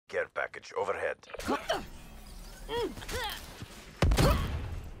Care package overhead.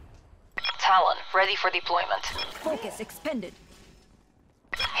 Talon, ready for deployment. Focus expended.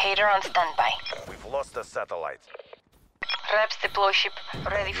 Hater on standby. We've lost a satellite. Reps deploy ship,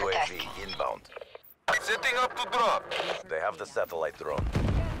 ready for UAV tasking. inbound. Setting up to drop. They have the satellite drone.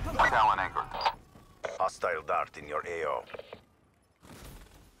 Talon anchored. Hostile dart in your AO.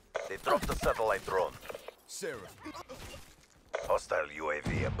 They dropped the satellite drone. Seraph. Hostile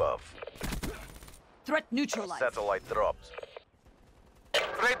UAV above. Threat neutralized. Satellite dropped.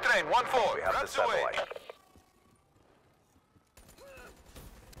 Freight train, 1-4. We have the Raps away. satellite.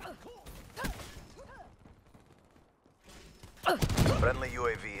 Friendly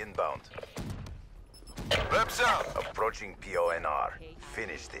UAV inbound. Reps out. Approaching PONR.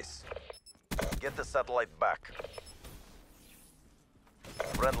 Finish this. Get the satellite back.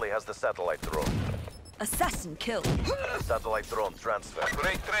 Friendly has the satellite drone. Assassin kill. Satellite drone transfer.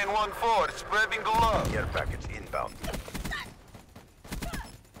 Freight train 1-4, spreading the love. Care package inbound.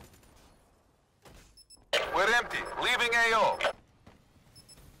 We're empty. Leaving AO.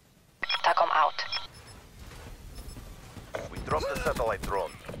 TACOM out. We dropped the satellite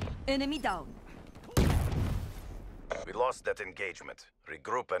drone. Enemy down. We lost that engagement.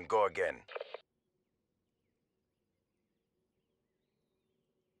 Regroup and go again.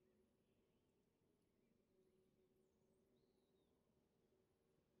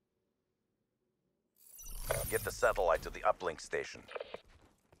 Get the satellite to the uplink station.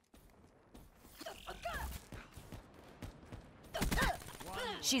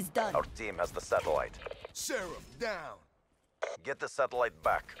 She's done. Our team has the satellite. Seraph down. Get the satellite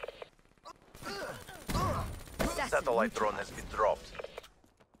back. Assassin Satellite drone has been dropped.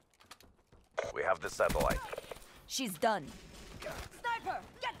 We have the satellite. She's done. Sniper,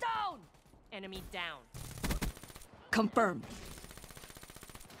 get down! Enemy down. Confirmed.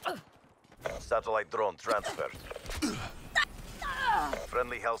 Satellite drone transferred.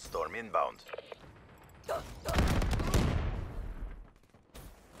 Friendly Hellstorm inbound.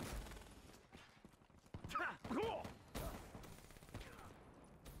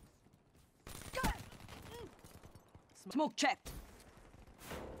 Smoke checked.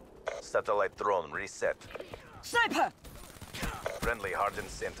 Satellite drone reset. Sniper! Friendly hardened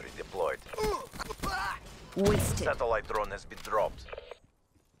sentry deployed. Wasted. Satellite drone has been dropped.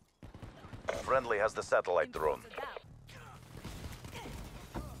 Friendly has the satellite drone.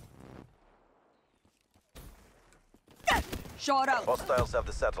 Shot out. Hostiles have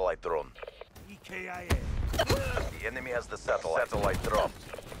the satellite drone. EKIA. The enemy has the satellite. Satellite dropped.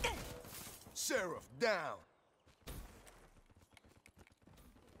 Seraph down.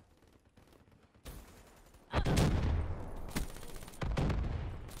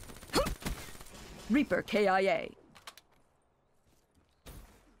 Reaper KIA.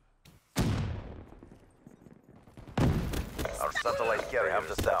 Our satellite carrier have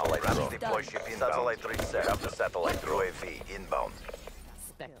the satellite drone. Deploy ship inbound. Satellite reset. Have the satellite UAV inbound.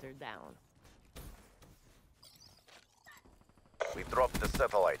 Spectre down. We dropped the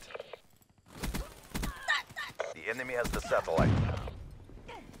satellite. The enemy has the satellite.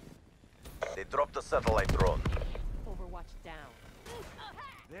 They dropped the satellite drone. Overwatch down.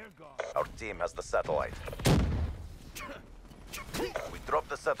 They're gone. Our team has the satellite. We dropped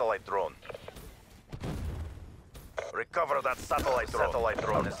the satellite drone. Recover that satellite drone. Satellite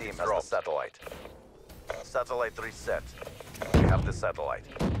drone. Our team has the satellite. Satellite reset. We have the satellite.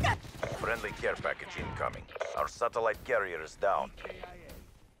 Friendly care package incoming. Our satellite carrier is down.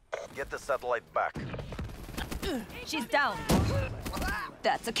 Get the satellite back. She's down.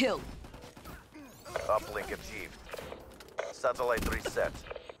 That's a kill. Uplink achieved. Satellite reset.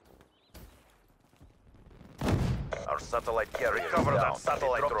 Our satellite carrier Recover is that down.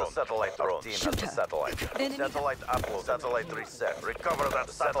 satellite Drop drone. the satellite drone. Our team has the Shooter. satellite. Enemy Satellite upload. Satellite reset. Recover that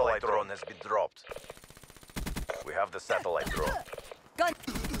satellite drone has been dropped. We have the satellite drone. Gun.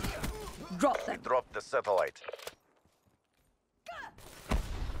 Drop them. Drop the satellite.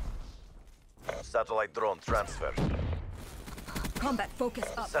 Satellite drone transferred. Combat focus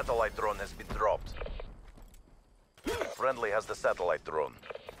up. Satellite drone has been dropped. Friendly has the satellite drone.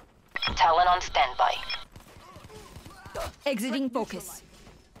 Talon on standby. Exiting focus.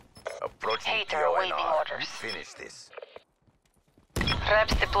 Approaching Hater awaiting PONR. orders. Finish this.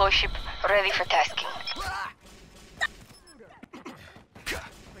 Reps deploy ship, ready for tasking.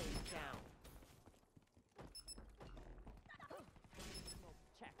 Rain down. Smoke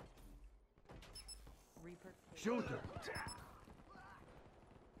check. Reaper. Shooter.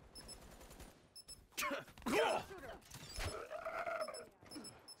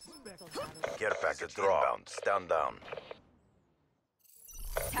 Care package inbound. Stand down.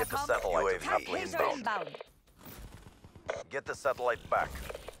 Get the TACOM. satellite UAV uplink inbound. inbound. Get the satellite back.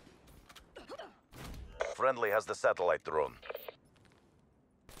 Friendly has the satellite drone.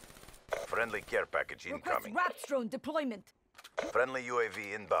 Friendly care package Request incoming. RAPS drone deployment. Friendly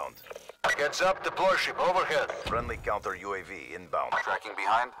UAV inbound. Heads up, deploy ship overhead. Friendly counter UAV inbound. Tracking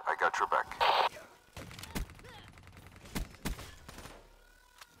behind, I got your back.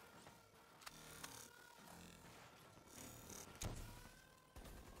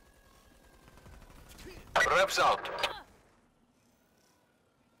 Reps out.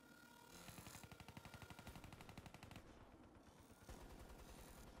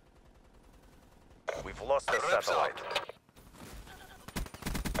 We've lost the Reps satellite.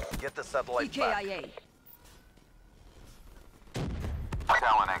 Get the satellite back. EKIA.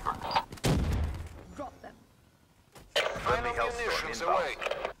 Talon anchor. Drop them. Friendly Final Hellstorm munitions inbound. away.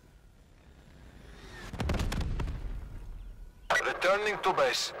 Returning to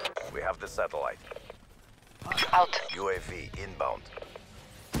base. We have the satellite. Out. UAV inbound.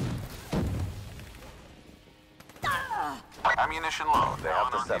 Ammunition low. They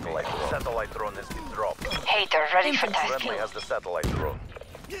have the satellite drone. Satellite drone has been dropped. Hater ready for tasking. Friendly has the satellite drone.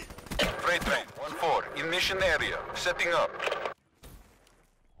 Freight train, 1-4, in mission area. Setting up.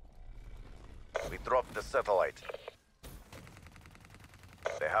 We dropped the satellite.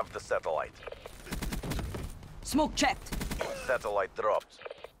 They have the satellite. Smoke checked. Satellite dropped.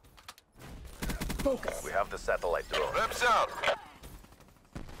 Focus. We have the satellite drone. Reps out.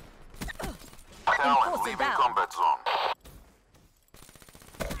 Talon Enforcer leaving down. combat zone.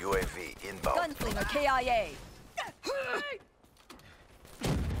 UAV inbound. Gunslinger KIA.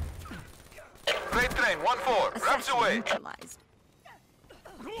 Freight train, 1-4, reps Assassin away. neutralized.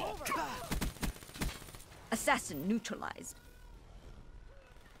 Assassin neutralized.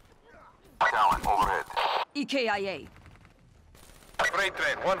 Talon overhead. EKIA. Freight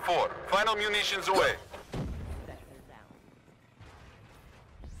train, 1-4, final munitions away. Spectre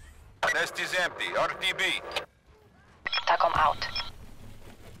down. Nest is empty, RTB. TACOM out.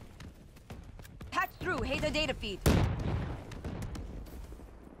 Patch through. Hater data feed.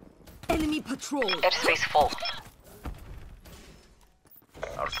 Enemy patrol. Airspace full.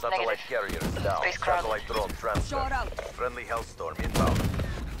 Our satellite carrier is down. Space crowded. Satellite drone transfer. Shot out. Friendly Hellstorm inbound.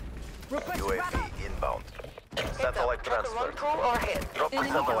 Request UAV RAPS. inbound. Satellite transferred. overhead. Drop the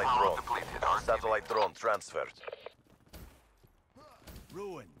Enemy satellite drone. Depleted, RTB. Satellite drone transferred.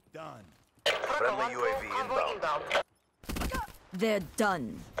 Ruin. Done. Friendly UAV inbound. They're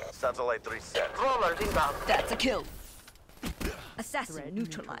done. Satellite reset. That's a kill. Assassin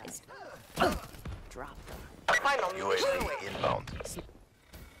neutralized. Drop them. UAV inbound.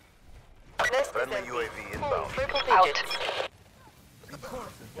 Friendly UAV inbound. Out.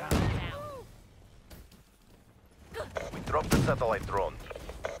 We dropped the satellite drone.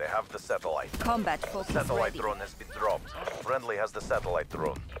 They have the satellite. Combat focus Satellite ready. drone has been dropped. Friendly has the satellite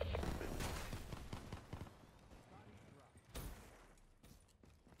drone.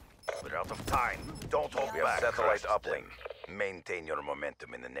 We're out of time. Don't hold back. Satellite uplink. Maintain your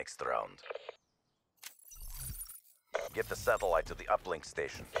momentum in the next round. Get the satellite to the uplink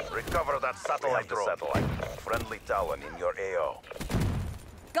station. Recover that satellite drone. Friendly Talon in your AO.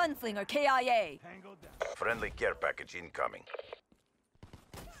 Gunslinger KIA. Tango down. Friendly care package incoming.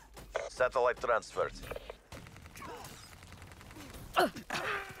 Satellite transferred. Seraph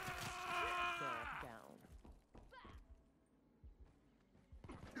down.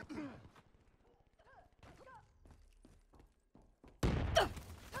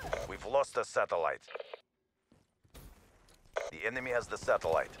 We've lost the satellite. The enemy has the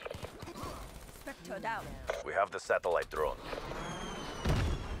satellite. Spectre down. We have the satellite drone.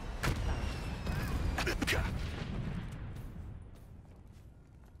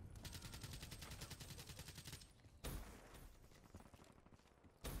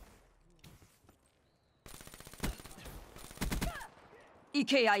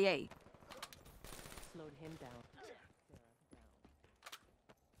 EKIA. Slowed him down.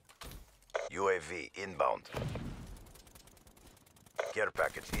 UAV inbound. Care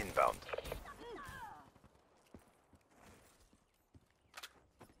package inbound.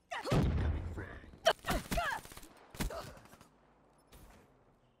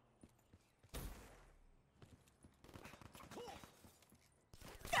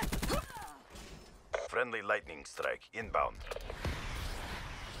 Friendly lightning strike inbound.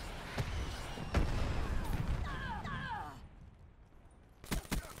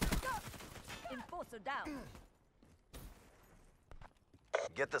 Enforcer down.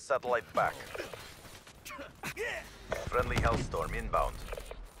 Get the satellite back. Friendly Hellstorm inbound.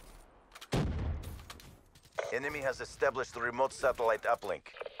 Enemy has established remote satellite uplink.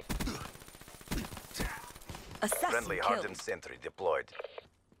 Assassin Friendly killed. hardened sentry deployed.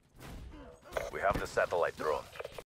 We have the satellite drone.